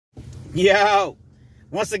Yo,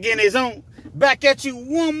 once again, it's on. Back at you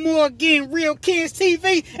one more again, Real Kids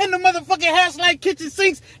TV and the motherfucking house like kitchen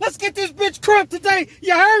sinks. Let's get this bitch crunk today.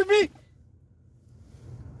 You heard me?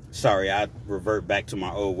 Sorry, I revert back to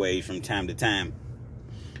my old ways from time to time.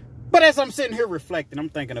 But as I'm sitting here reflecting, I'm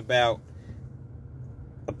thinking about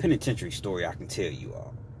a penitentiary story I can tell you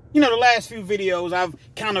all. You know, the last few videos, I've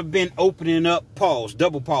kind of been opening up pause,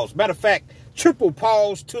 double pause. Matter of fact, triple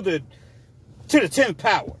pause to the 10th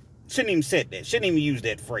power. Shouldn't even said that. Shouldn't even use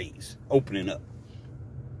that phrase, opening up.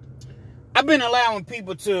 I've been allowing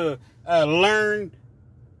people to learn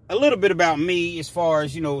a little bit about me as far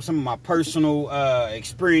as, you know, some of my personal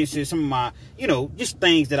experiences, some of my, you know, just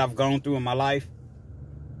things that I've gone through in my life.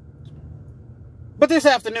 But this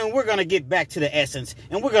afternoon, we're going to get back to the essence,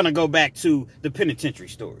 and we're going to go back to the penitentiary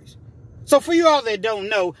stories. So for you all that don't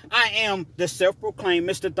know, I am the self-proclaimed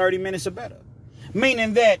Mr. 30 Minutes or Better.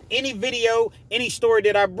 Meaning that any video, any story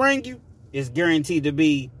that I bring you is guaranteed to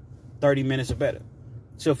be 30 minutes or better.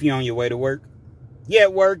 So if you're on your way to work, you're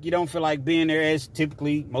at work, you don't feel like being there, as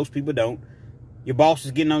typically most people don't. Your boss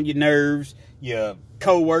is getting on your nerves. Your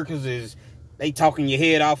co-workers they talking your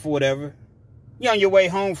head off or whatever. You're on your way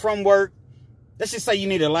home from work. Let's just say you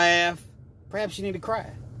need to laugh. Perhaps you need to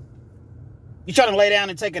cry. You're trying to lay down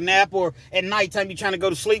and take a nap, or at nighttime you're trying to go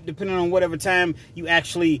to sleep, depending on whatever time you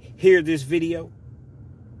actually hear this video.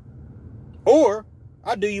 Or,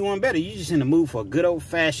 I'll do you one better. You're just in the mood for a good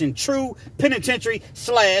old-fashioned, true penitentiary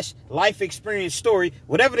 / life experience story.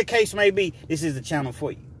 Whatever the case may be, this is the channel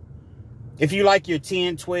for you. If you like your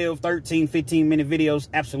 10, 12, 13, 15-minute videos,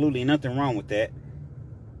 absolutely nothing wrong with that.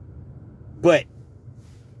 But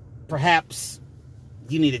perhaps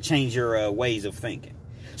you need to change your ways of thinking.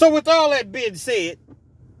 So with all that being said,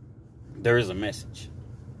 there is a message.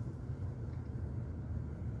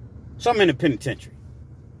 So I'm in the penitentiary.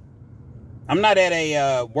 I'm not at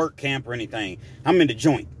a work camp or anything. I'm in the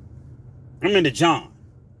joint. I'm in the John.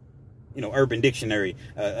 You know, Urban Dictionary.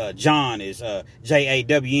 John is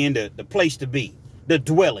J-A-W-N, the place to be, the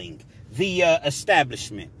dwelling, the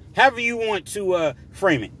establishment. However you want to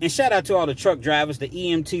frame it. And shout out to all the truck drivers, the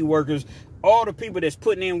EMT workers, all the people that's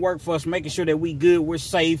putting in work for us, making sure that we good, we're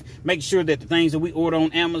safe, making sure that the things that we order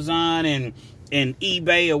on Amazon and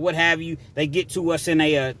eBay or what have you, they get to us in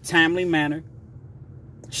a timely manner.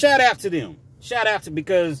 Shout out to them. Shout out to,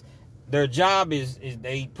 because their job is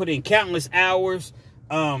they put in countless hours.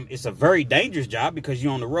 It's a very dangerous job because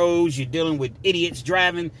you're on the roads, you're dealing with idiots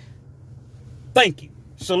driving. Thank you.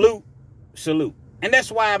 Salute. Salute. And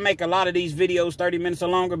that's why I make a lot of these videos 30 minutes or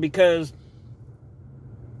longer, because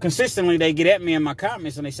consistently they get at me in my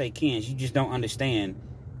comments and they say, Ken, you just don't understand.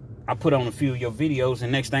 I put on a few of your videos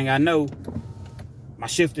and next thing I know, my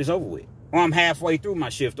shift is over with. Or I'm halfway through my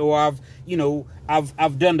shift, or I've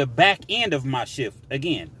done the back end of my shift.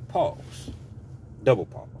 Again, pause. Double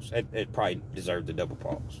pause. It probably deserved the double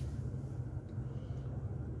pause.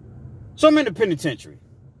 So I'm in the penitentiary.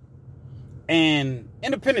 And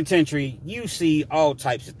in the penitentiary, you see all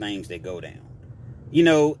types of things that go down. You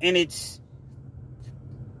know, and it's...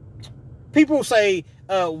 People say,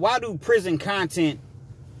 why do prison content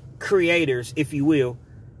creators, if you will,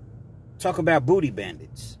 talk about booty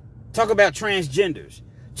bandits? Talk about transgenders.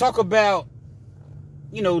 Talk about,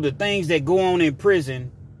 you know, the things that go on in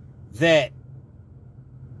prison that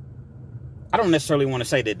I don't necessarily want to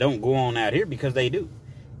say that don't go on out here, because they do.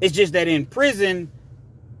 It's just that in prison,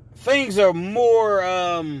 things are more,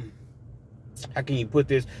 how can you put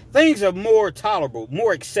this? Things are more tolerable,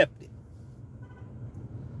 more accepted.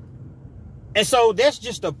 And so that's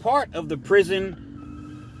just a part of the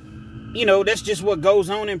prison. You know, that's just what goes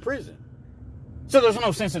on in prison. So there's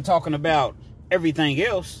no sense in talking about everything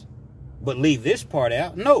else, but leave this part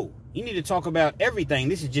out. No, you need to talk about everything.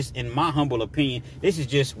 This is just, in my humble opinion, this is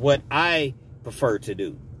just what I prefer to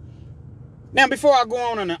do. Now, before I go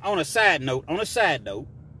on a side note,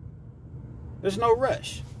 there's no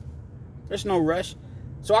rush. There's no rush.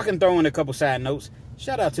 So I can throw in a couple side notes.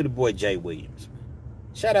 Shout out to the boy Jay Williams.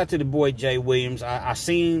 Shout out to the boy Jay Williams. I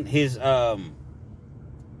seen his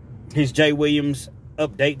Jay Williams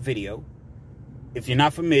update video. If you're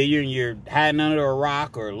not familiar and you're hiding under a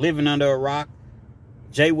rock or living under a rock,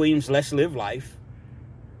 Jay Williams, Let's Live Life,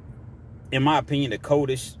 in my opinion, the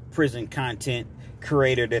coldest prison content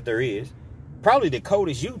creator that there is. Probably the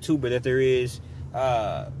coldest YouTuber that there is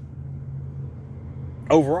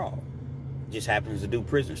overall. Just happens to do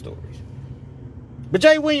prison stories. But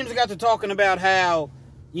Jay Williams got to talking about how,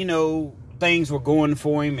 you know, things were going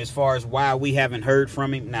for him as far as why we haven't heard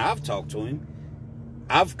from him. Now, I've talked to him.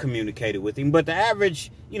 I've communicated with him, but the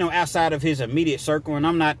average, you know, outside of his immediate circle, and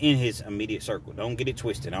I'm not in his immediate circle. Don't get it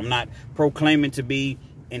twisted. I'm not proclaiming to be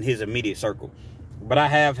in his immediate circle. But I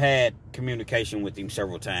have had communication with him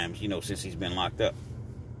several times, you know, since he's been locked up.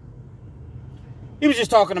 He was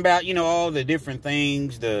just talking about, you know, all the different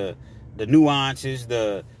things, the nuances,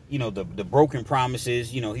 the broken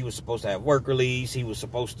promises. You know, he was supposed to have work release. He was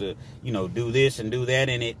supposed to, you know, do this and do that.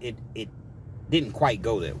 And it didn't quite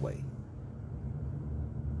go that way.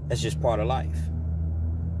 That's just part of life.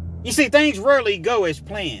 You see, things rarely go as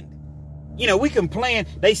planned. You know, we can plan.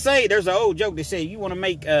 They say, there's an old joke that said, you want to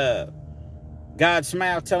make God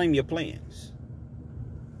smile, tell him your plans.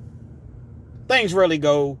 Things rarely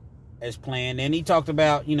go as planned. And he talked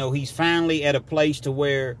about, you know, he's finally at a place to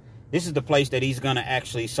where this is the place that he's going to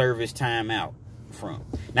actually serve his time out from.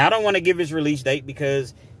 Now, I don't want to give his release date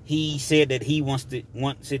because he said that he wants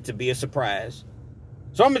it to be a surprise.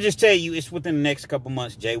 So I'm going to just tell you, it's within the next couple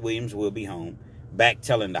months, Jay Williams will be home, back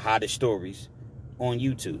telling the hottest stories on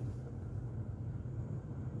YouTube.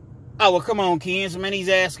 Oh, well, come on, Kens, man. He's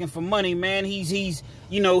asking for money, man. He's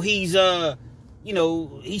trying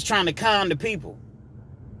to con the people.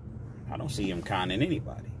 I don't see him conning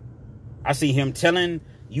anybody. I see him telling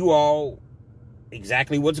you all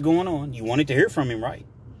exactly what's going on. You wanted to hear from him, right?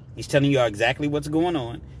 He's telling you exactly what's going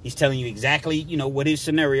on. He's telling you exactly, you know, what his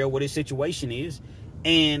scenario, what his situation is.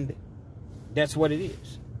 And that's what it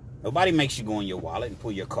is. Nobody makes you go in your wallet and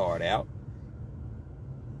pull your card out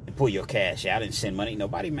and pull your cash out and send money.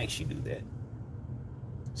 Nobody makes you do that.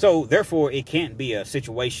 So, therefore, it can't be a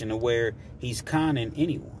situation where he's conning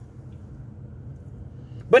anyone.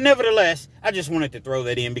 But nevertheless, I just wanted to throw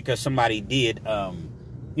that in because somebody did,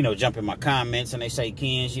 jump in my comments and they say,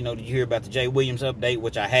 Kens, you know, did you hear about the Jay Williams update?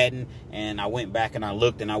 Which I hadn't. And I went back and I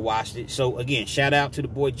looked and I watched it. So, again, shout out to the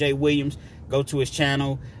boy Jay Williams. Go to his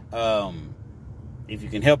channel. If you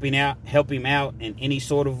can help him out in any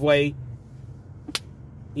sort of way,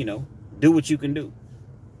 you know, do what you can do.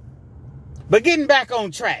 But getting back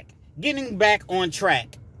on track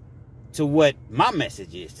to what my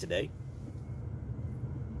message is today.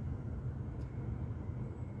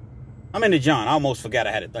 I'm in the John. I almost forgot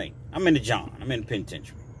I had a thing. I'm in the John. I'm in the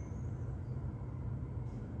penitentiary.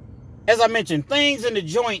 As I mentioned, things in the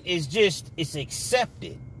joint it's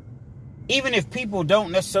accepted. Even if people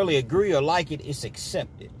don't necessarily agree or like it, it's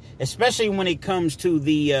accepted. Especially when it comes to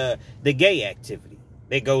the gay activity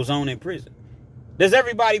that goes on in prison. Does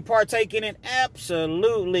everybody partake in it?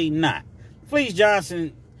 Absolutely not. Fleece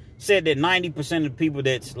Johnson said that 90% of the people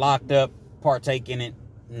that's locked up partake in it.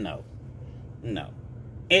 No.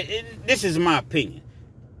 This is my opinion.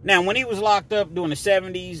 Now, when he was locked up during the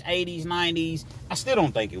 70s, 80s, 90s, I still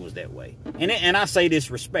don't think it was that way. And I say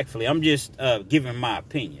this respectfully. I'm just giving my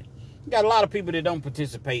opinion. You got a lot of people that don't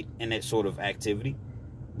participate in that sort of activity.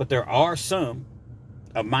 But there are some,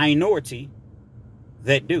 a minority,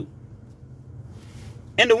 that do.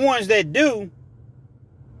 And the ones that do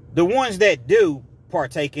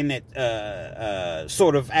partake in that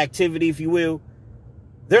sort of activity, if you will,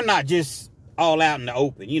 they're not just all out in the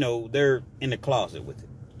open. You know, they're in the closet with it.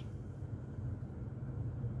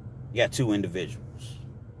 You got two individuals.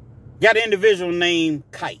 You got an individual named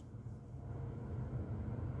Kite.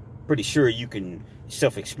 Pretty sure you can,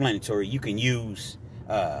 self-explanatory, you can use,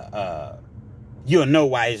 you'll know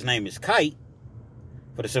why his name is Kite,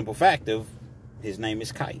 for the simple fact of his name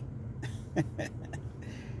is Kite.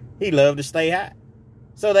 He loved to stay high.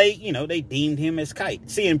 So they deemed him as Kite.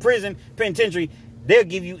 See, in prison, penitentiary, they'll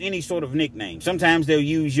give you any sort of nickname. Sometimes they'll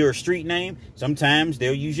use your street name. Sometimes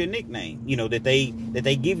they'll use your nickname, you know, that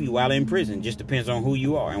they give you while in prison. Just depends on who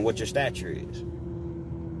you are and what your stature is.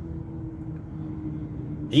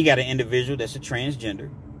 You got an individual that's a transgender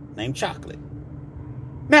named Chocolate.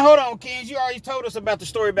 Now, hold on, Kens. You already told us about the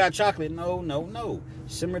story about Chocolate. No.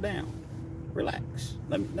 Simmer down. Relax.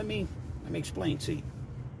 Let me explain to you.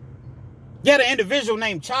 You had an individual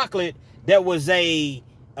named Chocolate that was a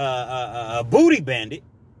booty bandit.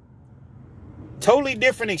 Totally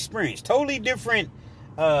different experience. Totally different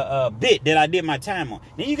bit that I did my time on.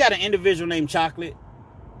 Then you got an individual named Chocolate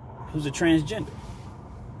who's a transgender.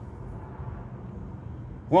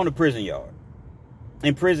 We're on the prison yard.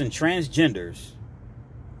 In prison, transgenders,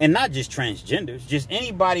 and not just transgenders, just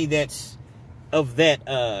anybody that's of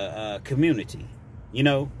that community, you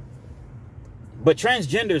know. But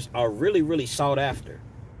transgenders are really, really sought after.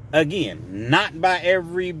 Again, not by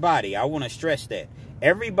everybody. I want to stress that.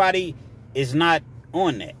 Everybody is not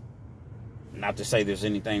on that. Not to say there's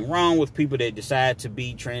anything wrong with people that decide to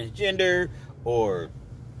be transgender or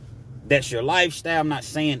that's your lifestyle. I'm not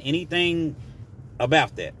saying anything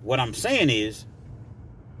about that. What I'm saying is,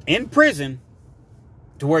 in prison,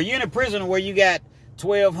 to where you're in a prison where you got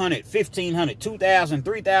 1,200, 1,500, 2,000,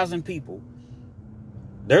 3,000 people,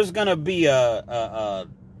 there's going to be a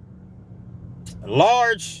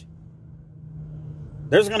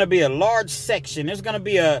there's going to be a large section. There's going to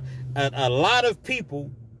be a lot of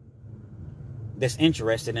people that's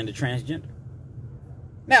interested in the transgender.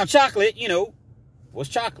 Now, Chocolate, you know, was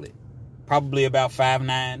Chocolate. Probably about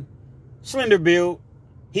 5'9", slender build.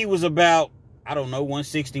 He was about, I don't know,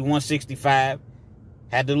 160, 165.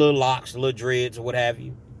 Had the little locks, the little dreads, or what have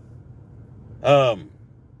you. I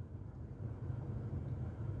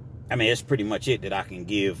mean, that's pretty much it that I can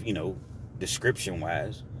give, you know,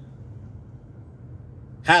 description-wise.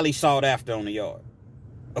 Highly sought after on the yard.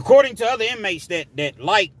 According to other inmates that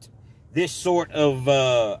liked this sort of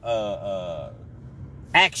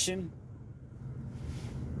action,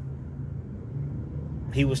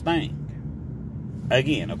 he was thing.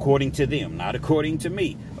 Again, according to them, not according to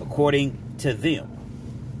me. According to them.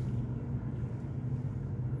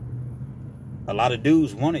 A lot of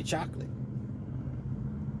dudes wanted Chocolate.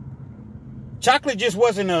 Chocolate just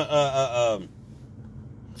wasn't I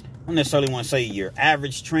don't necessarily want to say your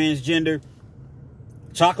average transgender.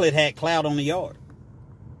 Chocolate had clout on the yard.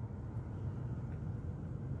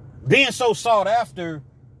 Being so sought after,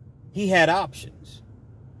 he had options.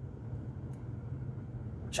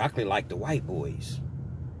 Chocolate liked the white boys.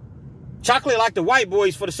 Chocolate liked the white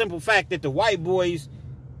boys for the simple fact that the white boys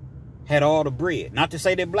had all the bread. Not to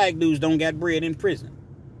say that black dudes don't got bread in prison.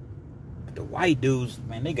 But the white dudes,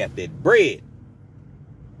 man, they got that bread.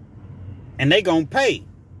 And they gonna pay.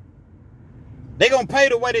 They gonna pay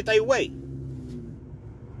the way that they weigh.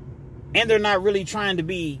 And they're not really trying to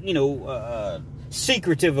be, you know,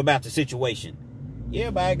 secretive about the situation.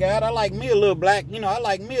 Yeah, by God, I like me a little black. You know, I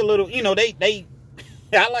like me a little, you know,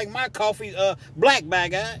 I like my coffee black, by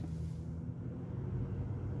God.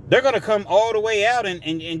 They're going to come all the way out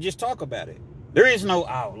and just talk about it. There is no,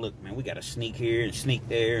 oh, look, man, we got to sneak here and sneak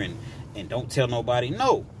there and don't tell nobody.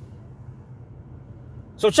 No.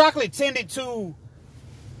 So Chocolate tended to,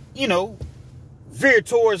 you know, veer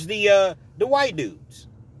towards the white dudes.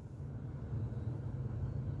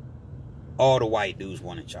 All the white dudes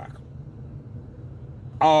wanted Chocolate.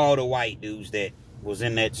 All the white dudes that was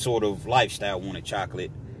in that sort of lifestyle wanted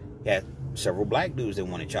Chocolate. Had several black dudes that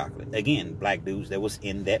wanted Chocolate. Again, black dudes that was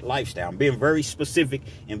in that lifestyle. I'm being very specific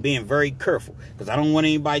and being very careful because I don't want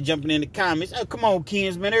anybody jumping in the comments. Oh, come on,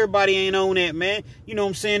 Kens, man. Everybody ain't on that, man. You know what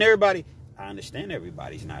I'm saying? Everybody. I understand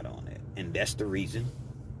everybody's not on that. And that's the reason.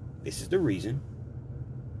 This is the reason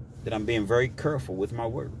that I'm being very careful with my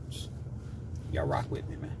words. Y'all rock with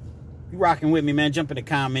me, man. You rocking with me, man. Jump in the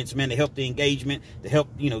comments, man, to help the engagement, to help,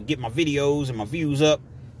 you know, get my videos and my views up.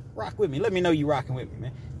 Rock with me. Let me know you rocking with me,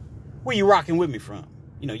 man. Where you rocking with me from?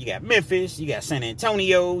 You know, you got Memphis, you got San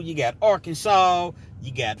Antonio, you got Arkansas,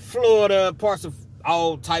 you got Florida, parts of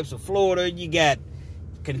all types of Florida, you got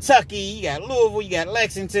Kentucky, you got Louisville, you got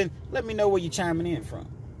Lexington. Let me know where you're chiming in from.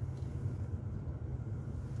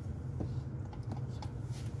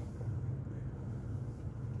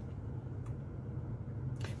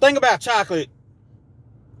 Thing about Chocolate,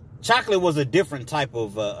 Chocolate was a different type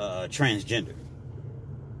of transgender.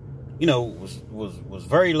 You know, was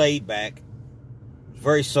very laid back,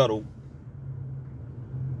 very subtle,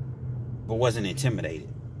 but wasn't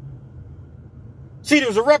intimidated. See, there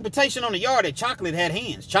was a reputation on the yard that Chocolate had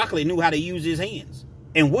hands. Chocolate knew how to use his hands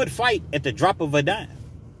and would fight at the drop of a dime.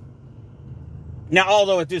 Now,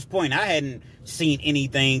 although at this point I hadn't seen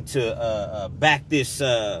anything to back this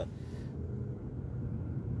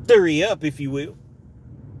theory up, if you will.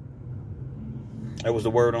 That was the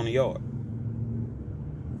word on the yard.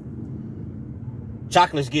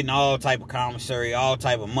 Chocolate's getting all type of commissary, all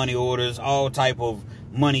type of money orders, all type of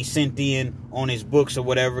money sent in on his books or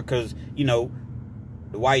whatever, because, you know,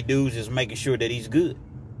 the white dudes is making sure that he's good.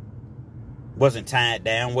 Wasn't tied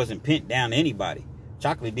down, wasn't pinned down to anybody.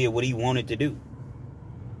 Chocolate did what he wanted to do.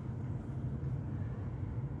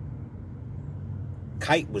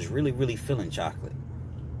 Kite was really, really feeling Chocolate.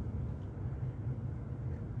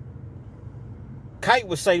 Kite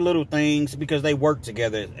would say little things because they worked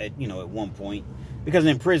together at one point. Because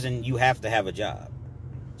in prison, you have to have a job.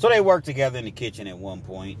 So they worked together in the kitchen at one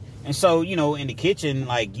point. And so, you know, in the kitchen,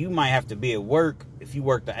 like, you might have to be at work. If you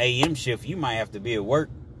work the AM shift, you might have to be at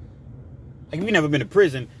work. Like, if you've never been to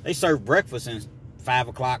prison, they serve breakfast at 5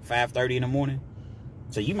 o'clock, 5:30 in the morning.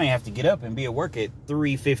 So you may have to get up and be at work at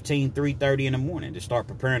 3:15, 3:30 in the morning to start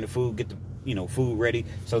preparing the food, get the, food ready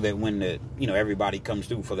so that when the, everybody comes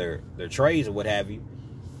through for their trays or what have you,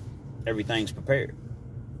 everything's prepared.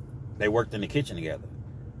 They worked in the kitchen together.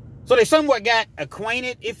 So they somewhat got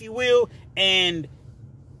acquainted, if you will, and,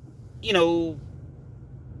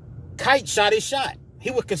 Kite shot his shot. He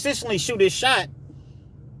would consistently shoot his shot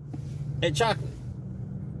at Chocolate.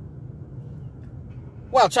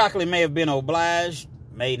 While Chocolate may have been obliged,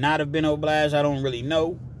 may not have been obliged, I don't really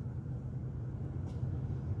know.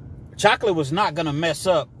 Chocolate was not gonna mess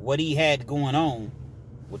up what he had going on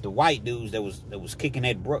with the white dudes that was kicking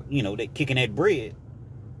that kicking that bread,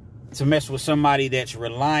 to mess with somebody that's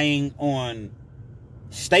relying on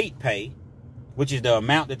state pay, which is the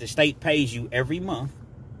amount that the state pays you every month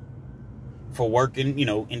for working,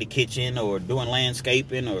 in the kitchen or doing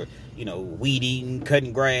landscaping or, weed eating,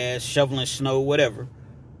 cutting grass, shoveling snow, whatever.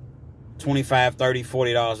 $25, $30,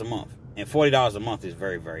 $40 a month. And $40 a month is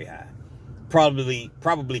very, very high. Probably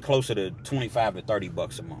closer to 25 to 30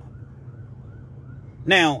 bucks a month.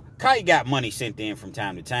 Now, Kite got money sent in from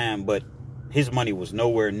time to time, but his money was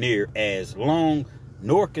nowhere near as long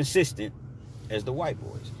nor consistent as the white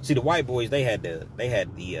boys. See, the white boys, they had the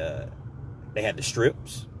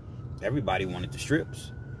strips. Everybody wanted the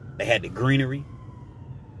strips. They had the greenery.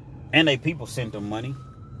 And they people sent them money.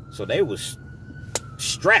 So they was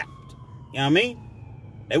strapped. You know what I mean?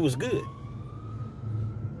 They was good.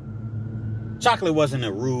 Chocolate wasn't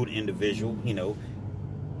a rude individual, If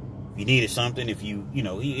you needed something, if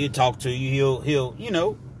he'll talk to you, he'll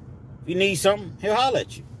if you need something, he'll holler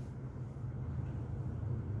at you.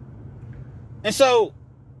 And so,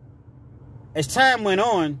 as time went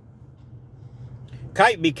on,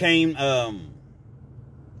 Kite became, I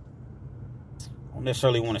don't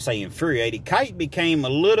necessarily want to say infuriated. Kite became a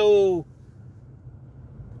little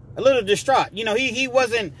distraught. He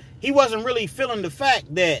wasn't really feeling the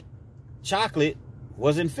fact that Chocolate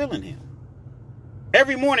wasn't feeling him.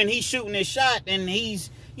 Every morning he's shooting his shot and he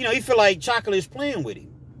feel like Chocolate is playing with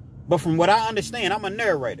him. But from what I understand, I'm a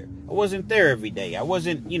narrator. I wasn't there every day. I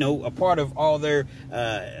wasn't, a part of all their,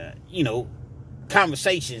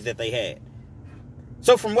 conversations that they had.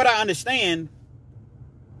 So from what I understand,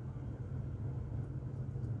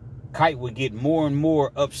 Kite would get more and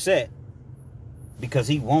more upset because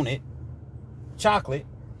he wanted Chocolate,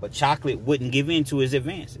 but Chocolate wouldn't give in to his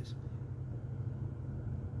advances.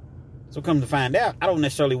 So come to find out, I don't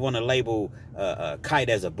necessarily want to label Kite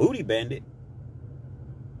as a booty bandit,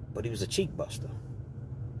 but he was a cheek buster.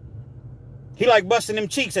 He liked busting them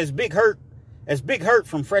cheeks, as Big Hurt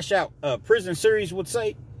from Fresh Out Prison series would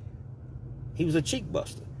say. He was a cheek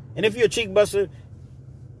buster. And if you're a cheek buster,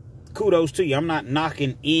 kudos to you. I'm not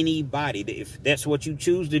knocking anybody. If that's what you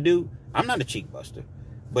choose to do, I'm not a cheek buster.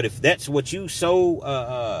 But if that's what you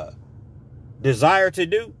so desire to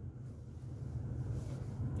do,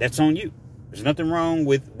 that's on you. There's nothing wrong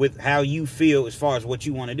with how you feel as far as what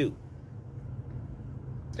you want to do.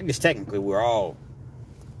 I guess technically we're all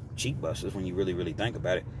cheek busters when you really, really think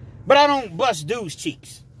about it. But I don't bust dudes'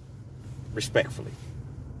 cheeks, respectfully.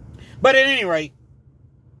 But at any rate,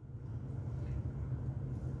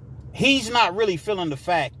 he's not really feeling the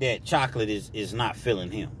fact that Chocolate is not feeling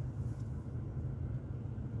him.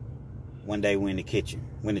 One day we're in the kitchen,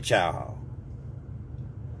 we're in the chow hall.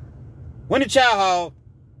 When the chow hall,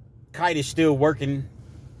 Kite is still working,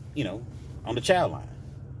 on the chow line.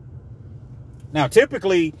 Now,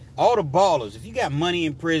 typically, all the ballers, if you got money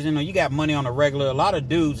in prison or you got money on a regular, a lot of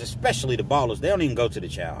dudes, especially the ballers, they don't even go to the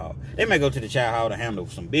chow hall. They may go to the chow hall to handle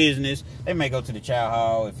some business. They may go to the chow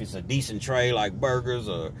hall if it's a decent tray like burgers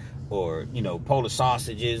or Polish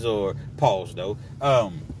sausages or, pause though,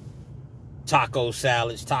 taco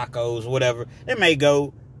salads, tacos, whatever. They may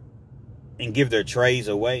go and give their trays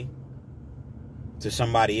away to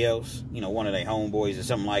somebody else, one of their homeboys or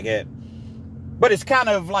something like that. But it's kind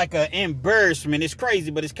of like an embarrassment. It's crazy,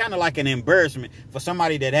 but it's kind of like an embarrassment for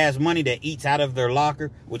somebody that has money that eats out of their locker,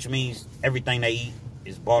 which means everything they eat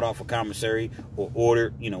is bought off a commissary or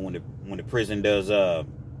ordered. When the prison does like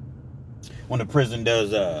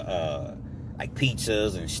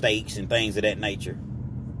pizzas and steaks and things of that nature.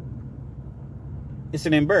 It's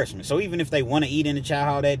an embarrassment. So even if they want to eat in the chow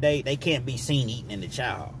hall that day, they can't be seen eating in the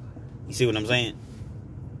chow hall. You see what I'm saying?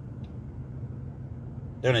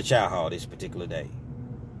 They're in a chow hall this particular day.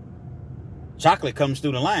 Chocolate comes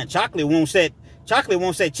through the line. Chocolate wants that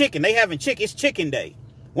chicken. They having chicken. It's chicken day.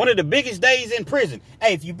 One of the biggest days in prison.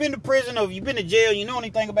 Hey, if you've been to prison or if you've been to jail, you know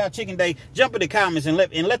anything about chicken day, jump in the comments and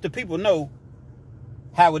let the people know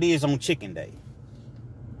how it is on chicken day.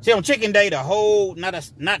 See, on chicken day, the whole, not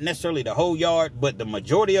necessarily the whole yard, but the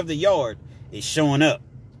majority of the yard is showing up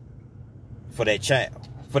for that child,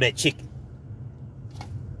 for that chicken.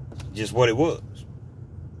 Just what it was.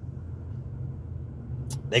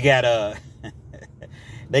 They got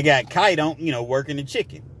Kite on, working the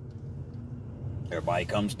chicken. Everybody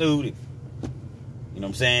comes through. You know what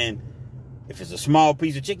I'm saying? If it's a small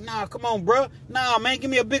piece of chicken, nah, come on, bro. Nah, man, give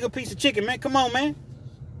me a bigger piece of chicken, man. Come on, man.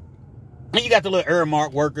 And you got the little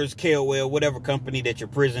Airmark workers, Kelwell, whatever company that your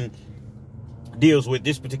prison deals with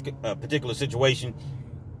this particular situation.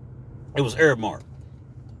 It was Aramark.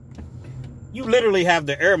 You literally have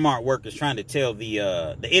the Aramark workers trying to tell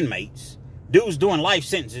the inmates, dudes doing life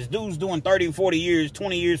sentences, dudes doing 30, 40 years,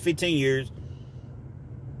 20 years, 15 years,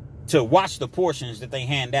 to watch the portions that they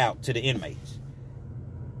hand out to the inmates.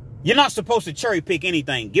 You're not supposed to cherry pick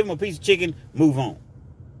anything. Give them a piece of chicken, move on.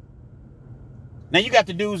 Now, you got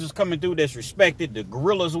the dudes that's coming through that's respected, the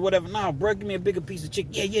gorillas or whatever. Nah, bro, give me a bigger piece of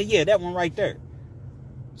chicken. Yeah, that one right there.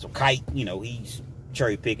 So Kite, you know, he's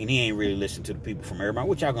cherry picking. He ain't really listening to the people from everybody.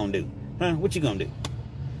 What y'all gonna do? Huh? What you gonna do?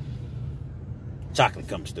 Chocolate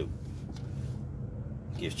comes through.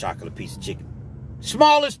 Gives Chocolate a piece of chicken.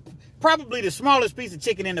 Probably the smallest piece of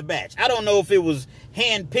chicken in the batch. I don't know if it was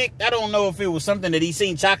hand-picked. I don't know if it was something that he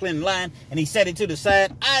seen Chocolate in line and he set it to the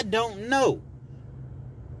side. I don't know.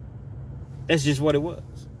 That's just what it was.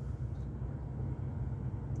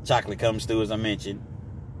 Chocolate comes through, as I mentioned.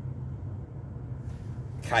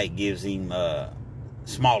 Kite gives him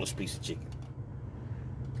smallest piece of chicken.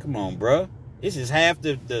 Come on, bro. This is half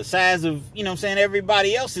the size of, you know what I'm saying,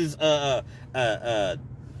 everybody else's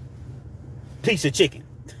piece of chicken,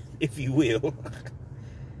 if you will.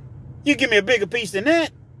 You give me a bigger piece than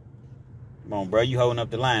that. Come on, bro. You holding up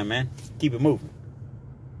the line, man. Keep it moving.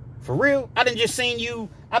 For real? I done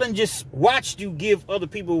just watched you give other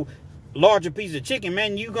people larger pieces of chicken,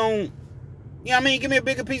 man. You know what I mean? Give me a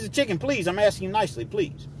bigger piece of chicken, please. I'm asking you nicely,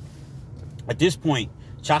 please. At this point,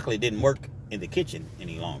 Chocolate didn't work in the kitchen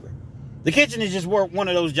any longer. The kitchen is just one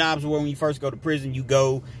of those jobs where when you first go to prison,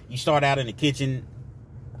 you start out in the kitchen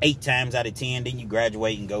 8 times out of 10, then you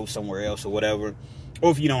graduate and go somewhere else or whatever.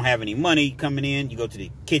 Or if you don't have any money coming in, you go to the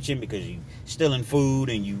kitchen because you stealing food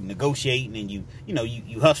and you negotiating and you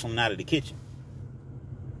hustling out of the kitchen.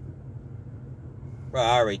 Bro,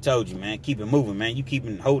 I already told you, man. Keep it moving, man. You keep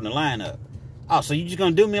holding the line up. Oh, so you just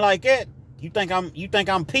gonna do me like that? You think I'm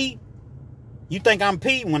P? You think I'm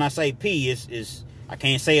P? When I say P, is I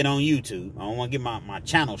can't say it on YouTube. I don't want to get my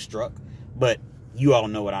channel struck, but you all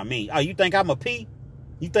know what I mean. Oh, you think I'm a P?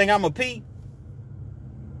 You think I'm a P?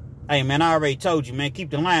 Hey, man, I already told you, man.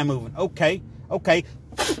 Keep the line moving. Okay.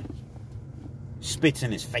 Spits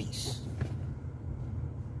in his face.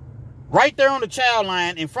 Right there on the child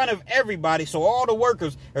line in front of everybody. So all the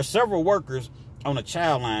workers, there's several workers on the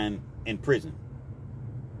child line in prison.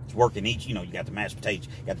 It's working each, you got the mashed potatoes,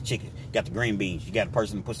 you got the chicken, you got the green beans, you got the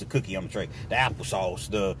person who puts the cookie on the tray, the applesauce,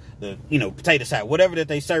 the potato salad, whatever that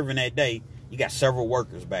they serving that day. You got several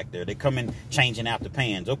workers back there. They come in changing out the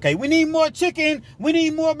pans. Okay, we need more chicken. We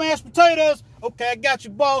need more mashed potatoes. Okay, I got you,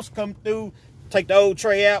 boss. Come through, take the old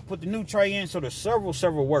tray out, put the new tray in. So there's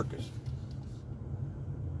several workers.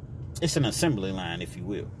 It's an assembly line, if you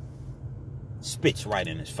will. Spits right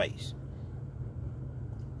in his face.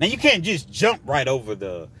 Now, you can't just jump right over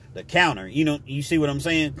the counter. You see what I'm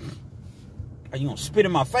saying? Are you going to spit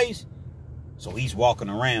in my face? So he's walking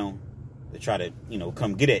around to try to,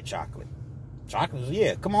 come get at Chocolate. Chocolate's,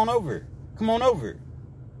 yeah, come on over. Come on over.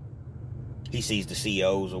 He sees the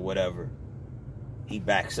COs or whatever. He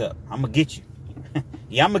backs up. I'm going to get you.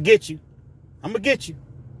 Yeah, I'm going to get you. I'm going to get you.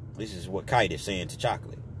 This is what Kite is saying to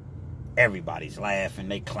Chocolate. Everybody's laughing.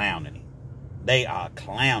 They clowning him. They are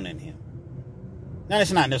clowning him. Now,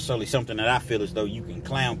 it's not necessarily something that I feel as though you can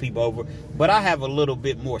clown people over, but I have a little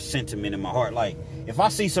bit more sentiment in my heart. Like, if I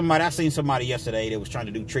seen somebody yesterday that was trying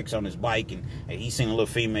to do tricks on his bike, and he seen a little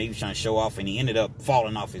female, he was trying to show off, and he ended up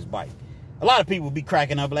falling off his bike. A lot of people be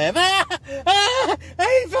cracking up, laughing.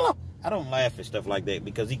 Hey, fella. I don't laugh at stuff like that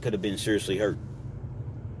because he could have been seriously hurt.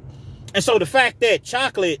 And so the fact that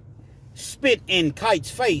Chocolate spit in Kite's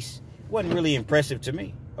face wasn't really impressive to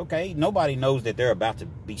me. Okay, nobody knows that they're about to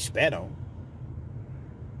be spat on.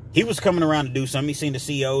 He was coming around to do something. He seen the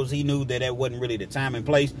COs. He knew that wasn't really the time and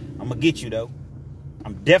place. I'm going to get you, though.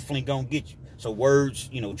 I'm definitely going to get you. So words,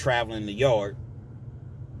 traveling the yard.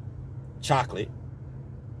 Chocolate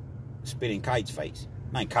spit in Kite's face.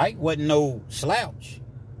 Man, Kite wasn't no slouch.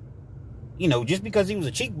 Just because he was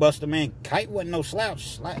a cheekbuster, man, Kite wasn't no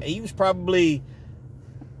slouch. He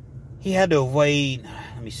had to have weighed,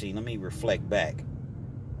 let me reflect back.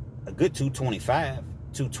 A good 225.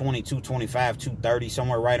 220, 225, 230,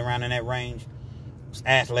 somewhere right around in that range. Was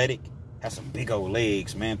athletic. Had some big old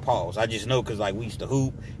legs, man. Pause. I just know because, we used to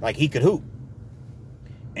hoop. He could hoop.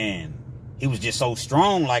 And he was just so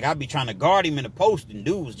strong. I'd be trying to guard him in the post, and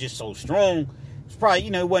dude was just so strong. It's probably,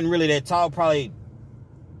 it wasn't really that tall. Probably,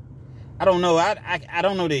 I don't know. I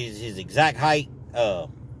don't know his exact height. Y'all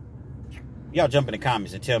jump in the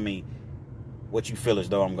comments and tell me what you feel as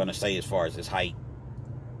though I'm going to say as far as his height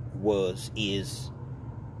is.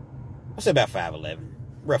 I'll say about 5'11",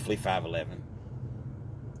 roughly 5'11".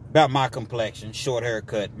 About my complexion, short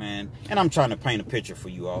haircut, man. And I'm trying to paint a picture for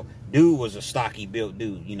you all. Dude was a stocky built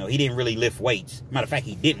dude. You know, he didn't really lift weights. Matter of fact,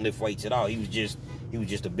 he didn't lift weights at all. He was just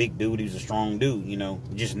a big dude. He was a strong dude, you know,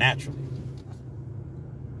 just naturally.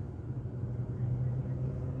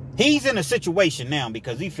 He's in a situation now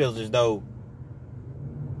because he feels as though,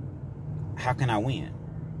 how can I win?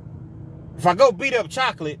 If I go beat up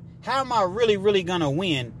Chocolate, how am I really, really going to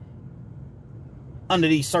win under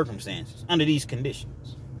these circumstances, under these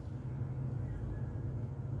conditions?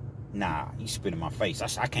 Nah, he spit in my face.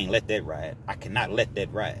 I can't let that ride. I cannot let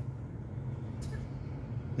that ride.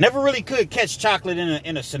 Never really could catch Chocolate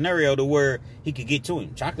in a scenario to where he could get to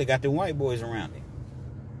him. Chocolate got them white boys around him.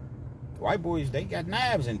 White boys, they got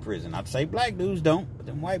knives in prison. I'd say black dudes don't, but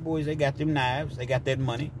them white boys, they got them knives. They got that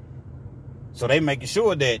money. So they making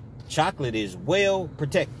sure that Chocolate is well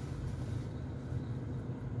protected.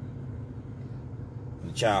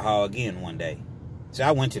 The child hall again one day. So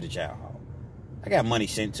I went to the child hall. I got money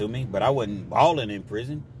sent to me, but I wasn't balling in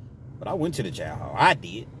prison. But I went to the child hall. I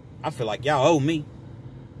did. I feel like y'all owe me.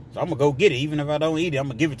 So I'm going to go get it. Even if I don't eat it, I'm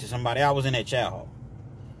going to give it to somebody. I was in that child hall.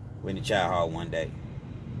 We're in the child hall one day.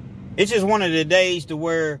 It's just one of the days to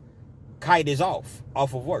where Kite is off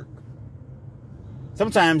of work.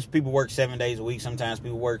 Sometimes people work 7 days a week. Sometimes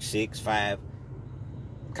people work 6, 5.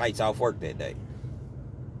 Kite's off work that day.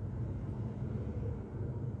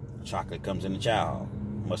 Chocolate comes in the child hall.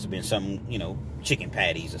 Must have been something, you know, chicken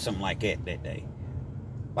patties or something like that day.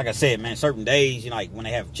 Like I said, man, certain days, you know, like when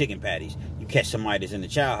they have chicken patties, you catch somebody that's in the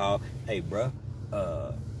chow hall. Hey, bro,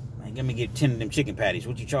 man, let me get 10 of them chicken patties.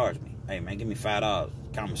 What you charge me? Hey, man, give me $5,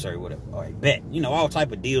 commissary, whatever. All right, bet. You know, all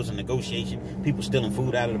type of deals and negotiation. People stealing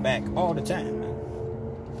food out of the back all the time,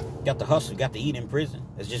 man. Got to hustle, got to eat in prison.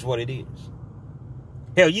 That's just what it is.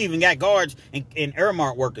 Hell, you even got guards and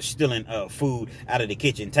Airmark workers stealing food out of the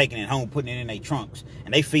kitchen, taking it home, putting it in their trunks.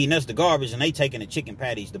 And they feeding us the garbage, and they taking the chicken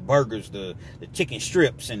patties, the burgers, the chicken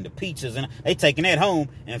strips, and the pizzas. And they taking that home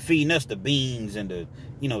and feeding us the beans and the,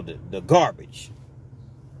 you know, the garbage.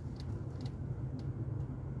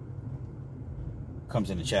 Comes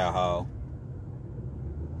in the chow hall.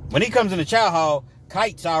 When he comes in the chow hall,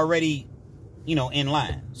 Kite's already, you know, in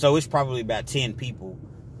line. So it's probably about 10 people,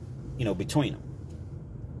 you know, between them.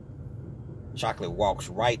 Chocolate walks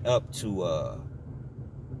right up to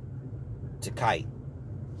Kite.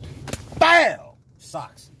 Bow!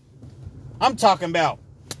 Socks him. I'm talking about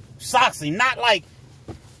socks him, not like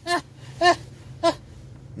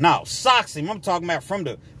no, socks him. I'm talking about from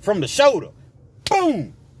the shoulder.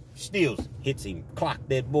 Boom! Steals, hits him, clocked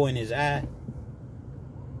that boy in his eye.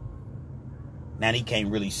 Now he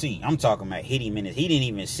can't really see. I'm talking about hit him in his, he didn't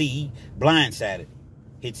even see, he blindsided.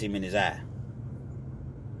 Hits him in his eye.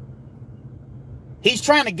 He's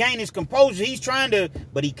trying to gain his composure. He's trying to,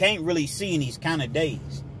 but he can't really see, and he's kind of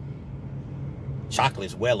dazed.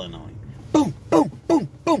 Chocolate's welling on him. Boom, boom, boom,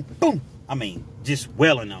 boom, boom. I mean, just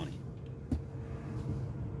welling on him.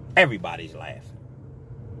 Everybody's laughing.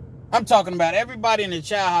 I'm talking about everybody in the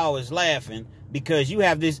chow hall is laughing because you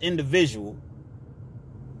have this individual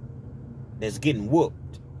that's getting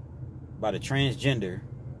whooped by the transgender.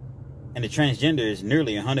 And the transgender is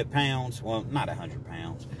nearly 100 pounds. Well, not 100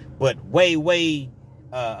 pounds. But way, way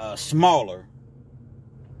smaller,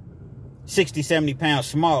 60, 70 pounds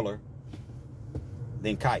smaller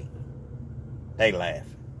than Kite. They laugh.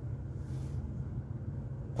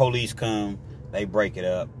 Police come, they break it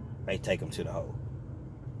up, they take him to the hole.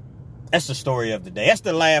 That's the story of the day. That's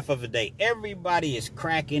the laugh of the day. Everybody is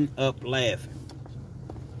cracking up laughing.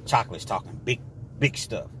 Chocolate's talking big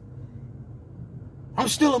stuff. I'm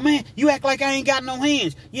still a man. You act like I ain't got no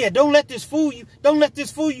hands. Yeah, don't let this fool you. Don't let this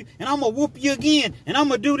fool you. And I'm going to whoop you again. And I'm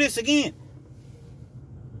going to do this again.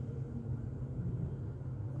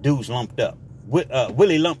 Dude's lumped up.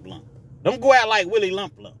 Willie Lump Lump. Don't go out like Willie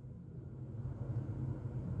Lump Lump.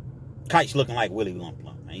 Kite's looking like Willie Lump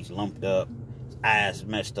Lump. Man, he's lumped up. His eyes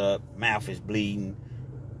messed up. Mouth is bleeding.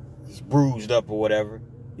 He's bruised up or whatever.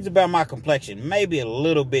 He's about my complexion. Maybe a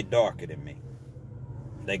little bit darker than me.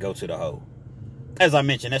 They go to the hole. As I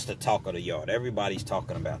mentioned, that's the talk of the yard. Everybody's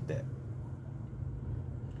talking about that.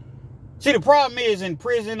 See, the problem is in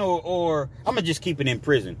prison, or I'm going to just keep it in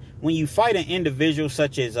prison. When you fight an individual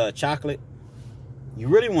such as Chocolate, you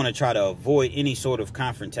really want to try to avoid any sort of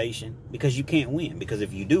confrontation because you can't win. Because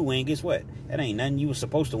if you do win, guess what? That ain't nothing you were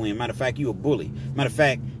supposed to win. Matter of fact, you a bully. Matter of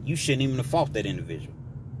fact, you shouldn't even have fought that individual.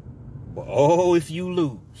 But, oh, if you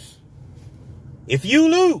lose. If you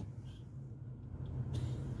lose.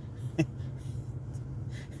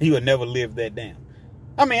 You would never live that down.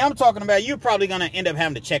 I mean, I'm talking about you're probably going to end up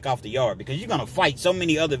having to check off the yard because you're going to fight so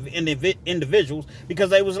many other individuals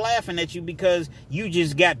because they was laughing at you because you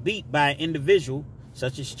just got beat by an individual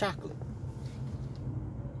such as Chocolate.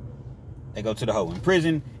 They go to the hole. In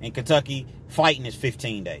prison in Kentucky, fighting is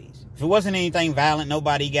 15 days. If it wasn't anything violent,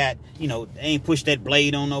 nobody got, they ain't pushed that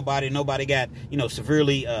blade on nobody. Nobody got,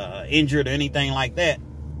 severely injured or anything like that.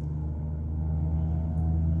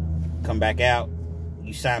 Come back out.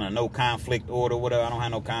 You sign a no conflict order, whatever. I don't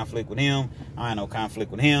have no conflict with him. I have no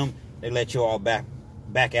conflict with him. They let you all back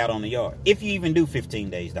out on the yard. If you even do 15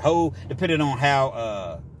 days. The hole, depending on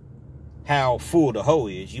how full the hole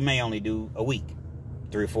is, you may only do a week.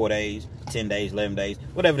 3 or 4 days, 10 days, 11 days.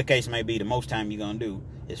 Whatever the case may be, the most time you're going to do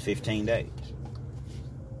is 15 days.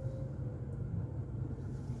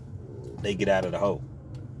 They get out of the hole.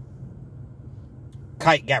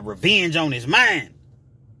 Kite got revenge on his mind.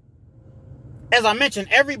 As I mentioned,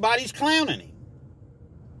 everybody's clowning him.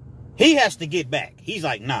 He has to get back. He's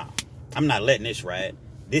like, nah, I'm not letting this ride.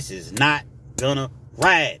 This is not gonna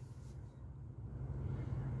ride.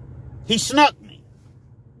 He snuck me.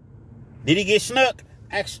 Did he get snuck?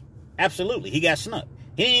 Absolutely, he got snuck.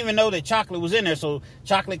 He didn't even know that Chocolate was in there, so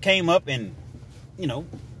Chocolate came up and,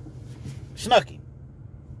 snuck him.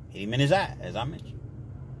 Hit him in his eye, as I mentioned.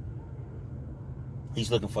 He's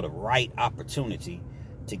looking for the right opportunity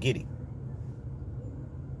to get him.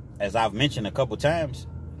 As I've mentioned a couple times,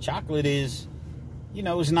 Chocolate is,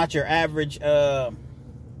 it's not your average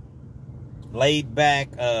laid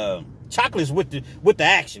back. Chocolate's with the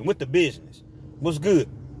action, with the business. What's good?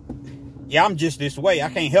 Yeah, I'm just this way. I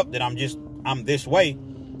can't help that I'm this way,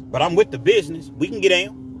 but I'm with the business. We can get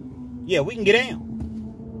down. Yeah, we can get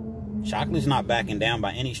down. Chocolate's not backing down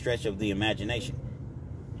by any stretch of the imagination.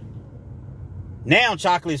 Now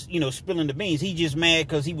Chocolate's, spilling the beans. He just mad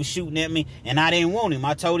because he was shooting at me and I didn't want him.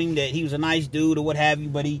 I told him that he was a nice dude or what have you,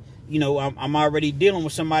 but he, I'm already dealing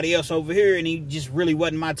with somebody else over here and he just really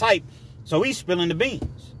wasn't my type. So he's spilling the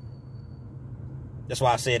beans. That's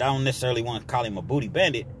why I said I don't necessarily want to call him a booty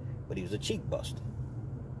bandit, but he was a Cheekbuster.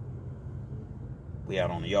 We out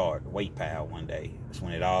on the yard, the weight pile one day. That's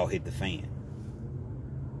when it all hit the fan.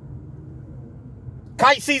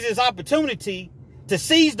 Kite sees his opportunity to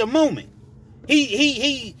seize the moment.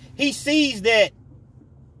 He sees that,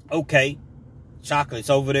 okay, Chocolate's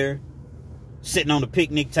over there sitting on the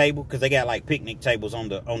picnic table because they got like picnic tables on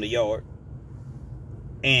the yard,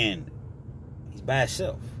 and he's by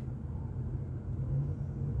himself.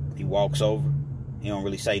 He walks over. He don't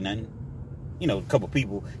really say nothing. A couple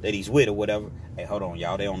people that he's with or whatever. Hey, hold on,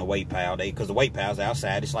 y'all. They on the weight pile. Because the weight pile's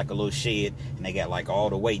outside. It's like a little shed, and they got like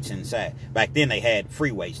all the weights inside. Back then, they had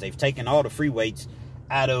free weights. They've taken all the free weights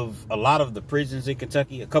out of a lot of the prisons in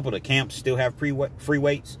Kentucky. A couple of the camps still have free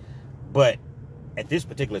weights. But at this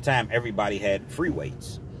particular time, everybody had free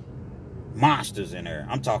weights. Monsters in there.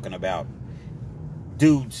 I'm talking about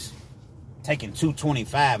dudes taking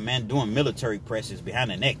 225, man, doing military presses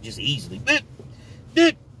behind the neck just easily.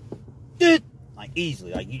 Like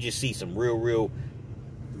easily. Like you just see some real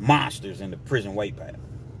monsters in the prison weight pile.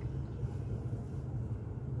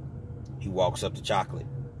 He walks up to Chocolate.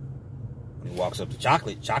 When he walks up to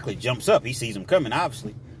Chocolate, Chocolate jumps up. He sees him coming,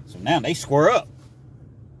 obviously. So now they square up.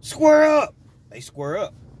 Square up. They square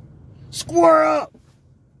up. Square up.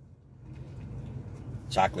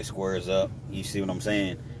 Chocolate squares up. You see what I'm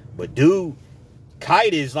saying? But dude,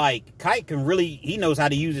 Kite is like, Kite can really, he knows how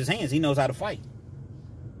to use his hands. He knows how to fight.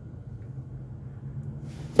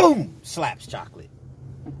 Boom! Slaps Chocolate.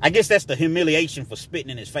 I guess that's the humiliation for spitting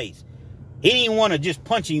in his face. He didn't want to just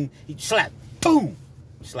punch him. He slapped. Boom!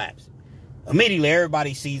 Slaps. Immediately,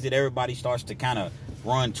 everybody sees it. Everybody starts to kind of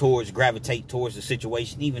gravitate towards the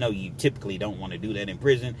situation, even though you typically don't want to do that in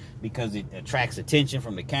prison because it attracts attention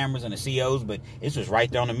from the cameras and the COs. But it's just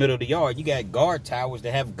right there in the middle of the yard. You got guard towers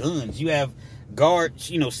that have guns. You have guards,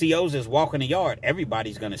 COs that's walking the yard.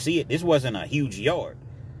 Everybody's going to see it. This wasn't a huge yard.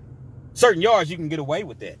 Certain yards, you can get away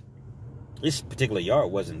with that. This particular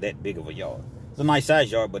yard wasn't that big of a yard. It's a nice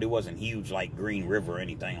size yard, but it wasn't huge like Green River or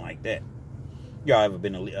anything like that. Y'all ever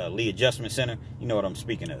been to Lee Adjustment Center? You know what I'm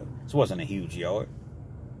speaking of. This wasn't a huge yard.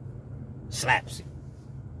 Slaps him.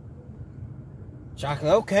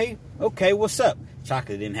 Chocolate, okay, what's up?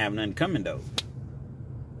 Chocolate didn't have nothing coming, though.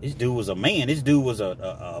 This dude was a man. This dude was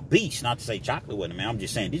a beast. Not to say Chocolate wasn't a man. I'm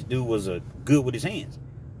just saying this dude was good with his hands.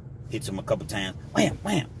 Hits him a couple times. Wham,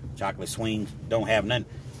 wham. Chocolate swings. Don't have nothing.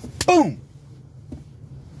 Boom.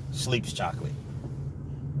 Sleeps Chocolate.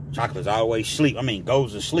 Chocolate's always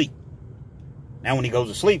goes to sleep. Now when he goes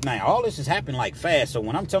to sleep, now all this has happened like fast. So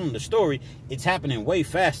when I'm telling the story, it's happening way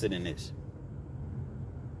faster than this.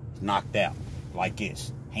 He's knocked out like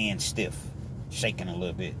this. Hands stiff. shaking a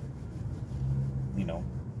little bit. You know,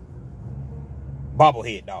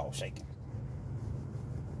 bobblehead doll shaking.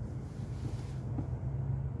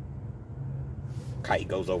 Kite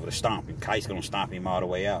goes over to stomp him. Kite's gonna stomp him all the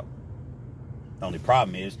way out. The only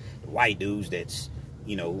problem is the white dudes that's,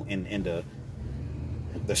 you know, in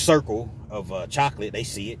the circle of chocolate, they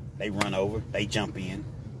see it, they run over, they jump in.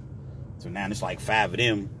 So now it's like 5 of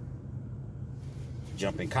them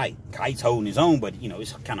jumping Kite. Kite's holding his own, but you know,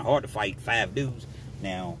 it's kind of hard to fight 5 dudes.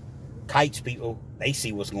 Now, Kite's people, they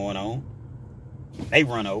see what's going on. They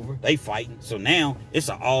run over, they fighting. So now it's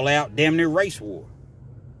an all-out damn near race war.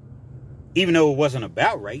 Even though it wasn't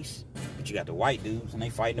about race, but you got the white dudes and they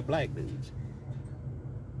fighting the black dudes.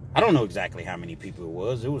 I don't know exactly how many people it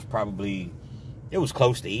was. It was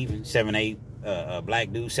close to even. 7, 8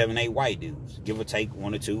 black dudes, 7, 8 white dudes. Give or take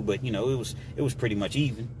 1 or 2, but you know, it was pretty much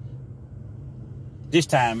even. This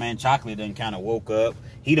time, man, Chocolate done kind of woke up.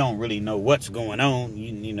 He don't really know what's going on.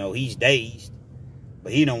 You know, he's dazed.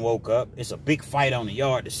 But he done woke up. It's a big fight on the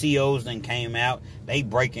yard. The COs done came out. They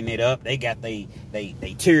breaking it up. They got they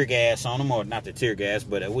tear gas on them. Or not the tear gas,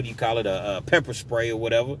 but what do you call it? A pepper spray or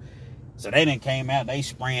whatever. So they done came out. They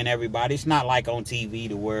spraying everybody. It's not like on TV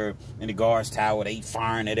to where in the guards tower they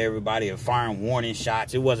firing at everybody or firing warning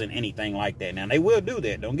shots. It wasn't anything like that. Now, they will do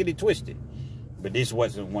that. Don't get it twisted. But this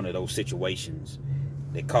wasn't one of those situations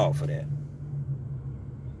that called for that.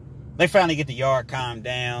 They finally get the yard calmed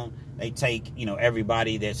down. They take, you know,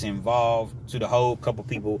 everybody that's involved to the hold. Couple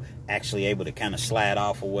people actually able to kind of slide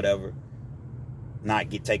off or whatever. Not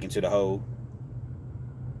get taken to the hold.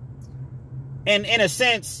 And in a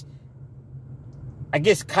sense, I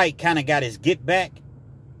guess Kite kind of got his get back.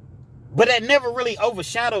 But that never really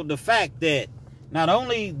overshadowed the fact that not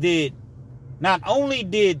only did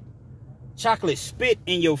Chocolate spit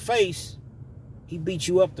in your face, he beat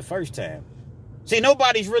you up the first time. See,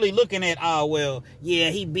 nobody's really looking at, oh, well, yeah,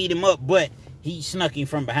 he beat him up, but he snuck him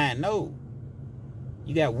from behind. No.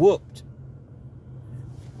 You got whooped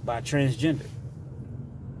by a transgender.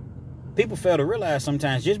 People fail to realize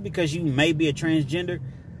sometimes just because you may be a transgender,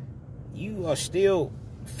 you are still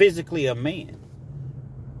physically a man.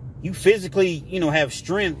 You physically, you know, have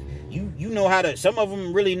strength. You know how to, some of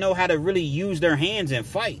them really know how to really use their hands and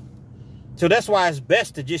fight. So that's why it's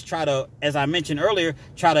best to just try to, as I mentioned earlier,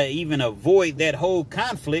 try to even avoid that whole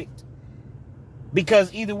conflict.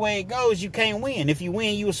 Because either way it goes, you can't win. If you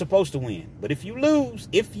win, you were supposed to win. But if you lose,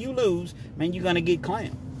 man, you're going to get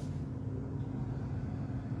clowned.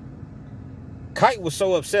 Kite was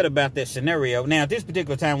so upset about that scenario. Now, at this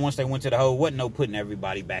particular time, once they went to the hole, wasn't no putting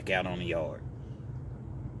everybody back out on the yard.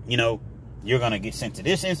 You know, you're going to get sent to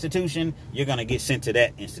this institution. You're going to get sent to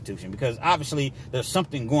that institution. Because obviously, there's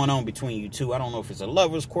something going on between you two. I don't know if it's a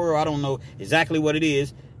lover's quarrel. I don't know exactly what it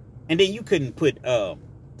is. And then you couldn't put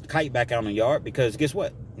Kite back out on the yard because guess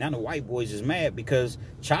what? Now the white boys is mad because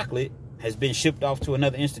Chocolate has been shipped off to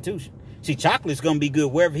another institution. See, Chocolate's going to be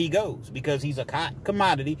good wherever he goes because he's a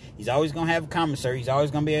commodity. He's always going to have a commissary. He's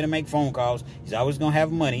always going to be able to make phone calls. He's always going to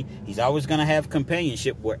have money. He's always going to have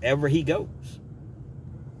companionship wherever he goes.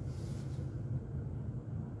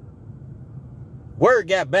 Word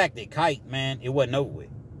got back that Kite, man, it wasn't over with.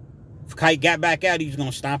 If Kite got back out, he was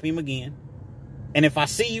going to stomp him again. And if I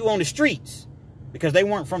see you on the streets, because they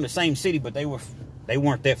weren't from the same city, but they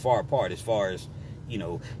weren't that far apart as far as, you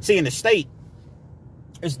know. See, in the state,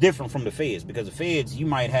 it's different from the feds because the feds, you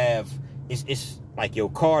might have, it's like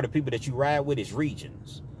your car, the people that you ride with is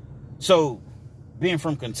regions. So being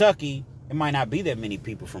from Kentucky, it might not be that many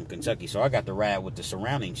people from Kentucky. So I got to ride with the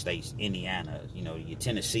surrounding states, Indiana, you know, your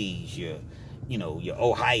Tennessees, your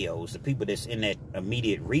Ohio's, the people that's in that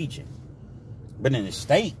immediate region. But in the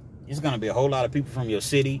state, it's going to be a whole lot of people from your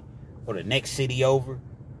city or the next city over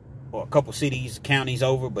or a couple cities, counties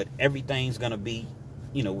over, but everything's going to be,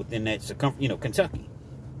 you know, within that circumference, you know, Kentucky.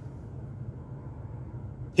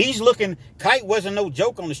 He's looking, Kite wasn't no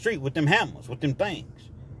joke on the street with them hammers, with them things.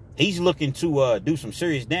 He's looking to do some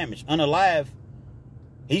serious damage. Unalive,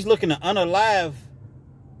 he's looking to unalive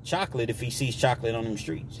Chocolate if he sees Chocolate on them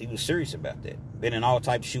streets. He was serious about that. Been in all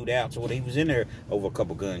types of shootouts or he was in there over a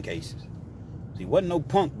couple gun cases. So he wasn't no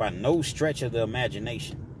punk by no stretch of the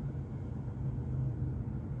imagination.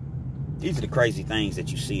 These are the crazy things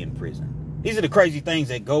that you see in prison. These are the crazy things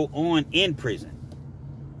that go on in prison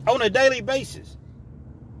on a daily basis.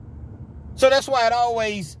 So that's why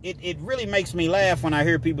it really makes me laugh when I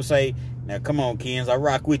hear people say, now come on, Kens, I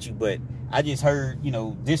rock with you, but I just heard, you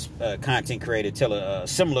know, this content creator tell a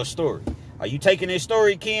similar story. Are you taking this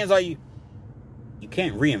story, Kens? You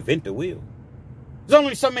can't reinvent the wheel. There's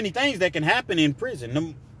only so many things that can happen in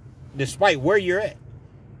prison, despite where you're at.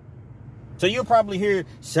 So you'll probably hear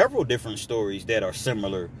several different stories that are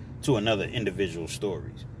similar to another individual's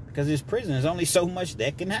stories. Because this prison is only so much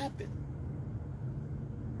that can happen.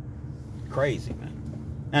 Crazy,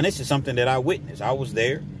 man. And this is something that I witnessed. I was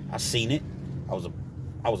there. I seen it. I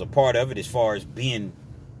was a part of it as far as being,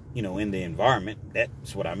 you know, in the environment.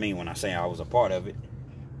 That's what I mean when I say I was a part of it.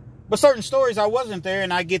 But certain stories I wasn't there,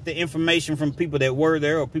 and I get the information from people that were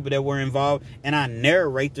there or people that were involved, and I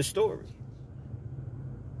narrate the story.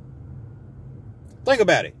 Think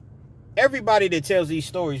about it. Everybody that tells these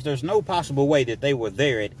stories, there's no possible way that they were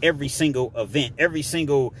there at every single event, every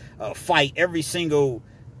single fight, every single,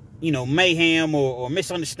 you know, mayhem or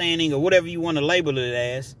misunderstanding or whatever you want to label it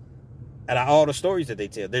as, out of all the stories that they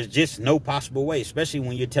tell. There's just no possible way, especially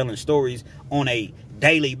when you're telling stories on a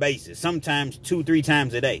daily basis, sometimes 2-3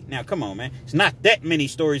 times a day. Now, come on, man. It's not that many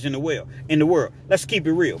stories in the world. Let's keep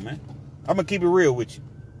it real, man. I'm going to keep it real with you.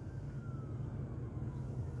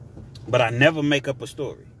 But I never make up a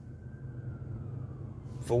story.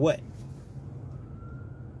 For what?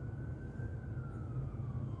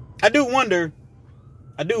 I do wonder.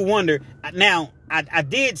 Now, I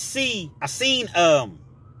seen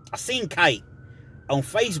Kite on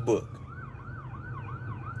Facebook.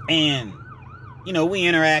 And, you know, we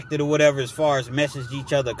interacted or whatever as far as messaged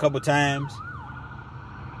each other a couple times.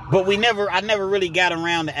 But I never really got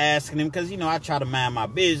around to asking him because, you know, I try to mind my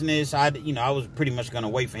business. I was pretty much going to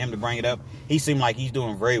wait for him to bring it up. He seemed like he's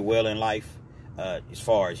doing very well in life as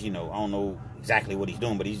far as, you know, I don't know exactly what he's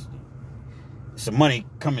doing, but some money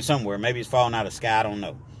coming somewhere. Maybe it's falling out of the sky. I don't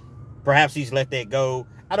know. Perhaps he's let that go.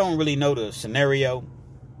 I don't really know the scenario,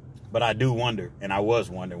 but I do wonder, and I was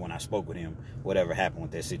wondering when I spoke with him, whatever happened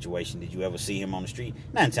with that situation. Did you ever see him on the street?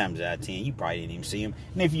 9 times out of 10, you probably didn't even see him.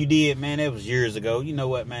 And if you did, man, that was years ago. You know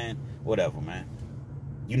what, man? Whatever, man.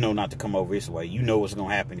 You know not to come over this way. You know what's going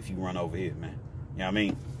to happen if you run over here, man. You know what I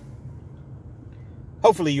mean?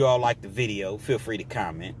 Hopefully you all liked the video. Feel free to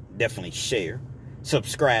comment. Definitely share.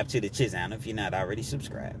 Subscribe to the channel if you're not already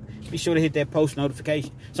subscribed. Be sure to hit that post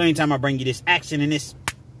notification. So anytime I bring you this action and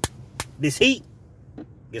this heat,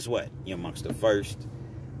 guess what? You're amongst the first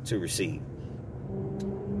to receive.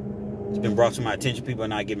 It's been brought to my attention. People are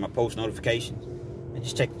not getting my post notifications. And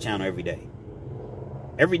just check the channel every day.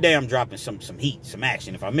 Every day I'm dropping some heat, some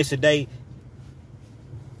action. If I miss a day,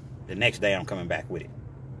 the next day I'm coming back with it.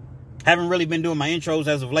 Haven't really been doing my intros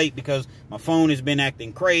as of late because my phone has been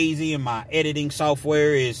acting crazy and my editing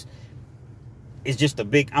software is just a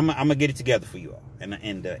big... I'm going to get it together for you all.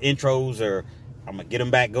 And the intros I'm going to get them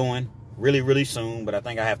back going really, really soon. But I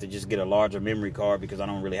think I have to just get a larger memory card because I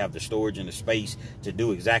don't really have the storage and the space to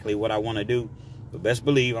do exactly what I want to do. But best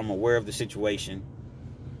believe I'm aware of the situation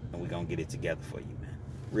and we're going to get it together for you, man.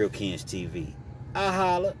 Real Kens TV. I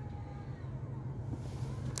holla.